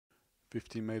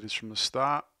50 metres from the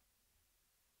start.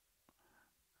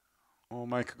 All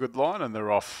make a good line and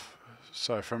they're off.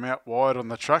 So from out wide on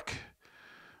the track,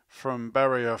 from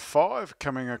barrier 5,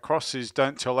 coming across is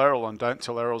Don't Tell Errol, and Don't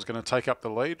Tell Errol's going to take up the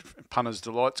lead. Punter's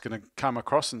Delight's going to come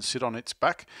across and sit on its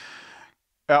back.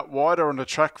 Out wider on the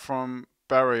track from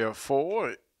barrier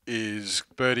 4 is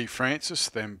Birdie Francis,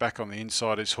 then back on the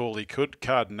inside is Hawley Could.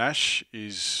 Card Nash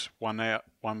is one out,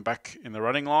 one back in the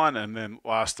running line, and then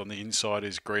last on the inside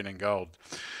is Green and Gold.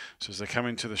 So as they come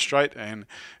into the straight, and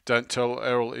Don't Tell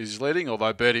Errol is leading,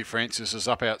 although Birdie Francis is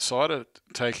up outside it,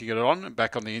 taking it on.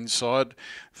 Back on the inside,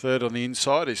 third on the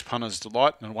inside is Punter's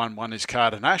Delight, and 1-1 is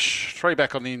Card Nash. 3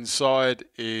 back on the inside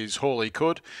is Hawley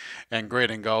Could, and Green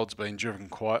and Gold's been driven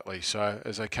quietly. So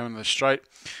as they come in the straight,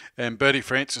 and Birdie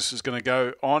Francis is going to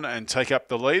go on and take up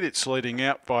the lead. It's leading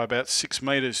out by about 6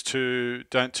 metres to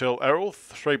Don't Tell Errol.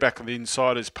 3 back on the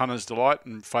inside is Punter's Delight,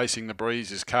 and facing the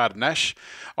breeze is Card Nash.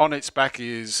 On its back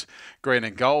is Green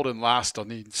and Gold, and last on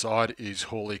the inside is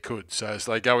Hawley Could. So as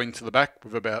they go into the back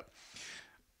with about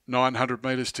 900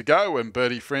 metres to go, and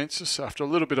Birdie Francis, after a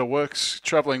little bit of work's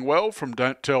travelling well from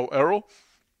Don't Tell Errol.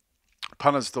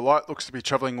 Punter's Delight looks to be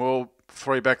travelling well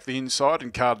 3 back the inside,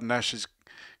 and Card Nash is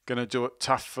going to do it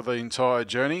tough for the entire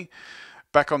journey.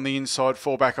 Back on the inside,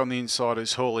 4 back on the inside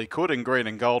is Hawley Could, and Green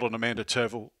and Gold on Amanda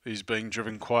Turville is being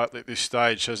driven quietly at this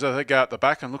stage. So as they go out the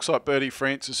back, and looks like Birdie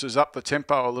Francis is up the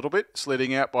tempo a little bit. It's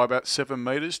leading out by about 7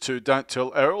 metres to Don't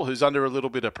Tell Errol, who's under a little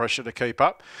bit of pressure to keep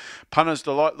up. Punter's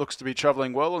Delight looks to be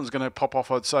travelling well and is going to pop off,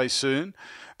 I'd say, soon.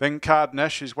 Then Card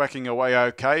Nash is whacking away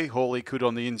okay. Hawley Could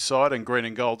on the inside, and Green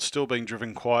and Gold still being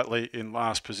driven quietly in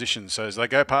last position. So as they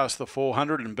go past the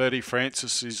 400, and Birdie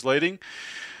Francis is leading,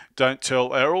 Don't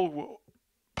Tell Errol,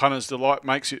 Punter's Delight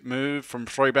makes it move from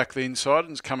 3 back the inside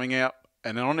and is coming out,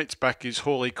 and on its back is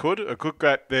Hawley Could. A good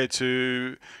gap there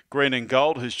to Green and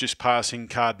Gold, who's just passing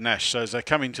Card Nash. So as they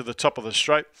come into the top of the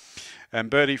straight, and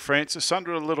Birdie Francis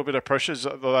under a little bit of pressure,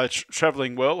 though they're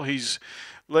travelling well. He's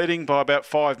leading by about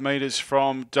 5 metres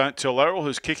from Don't Tell Errol,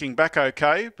 who's kicking back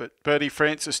okay, but Birdie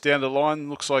Francis down the line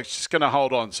looks like she's going to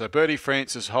hold on. So Birdie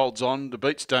Francis holds on to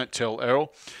beats Don't Tell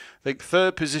Errol. I think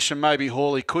third position maybe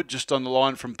Hawley Could, just on the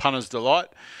line from Punter's Delight.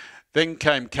 Then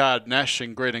came Card Nash,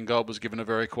 and Green and Gold was given a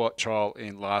very quiet trial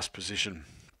in last position.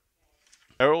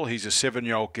 Errol, he's a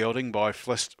 7-year-old gelding by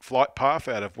Flight Path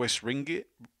out of West Ringia.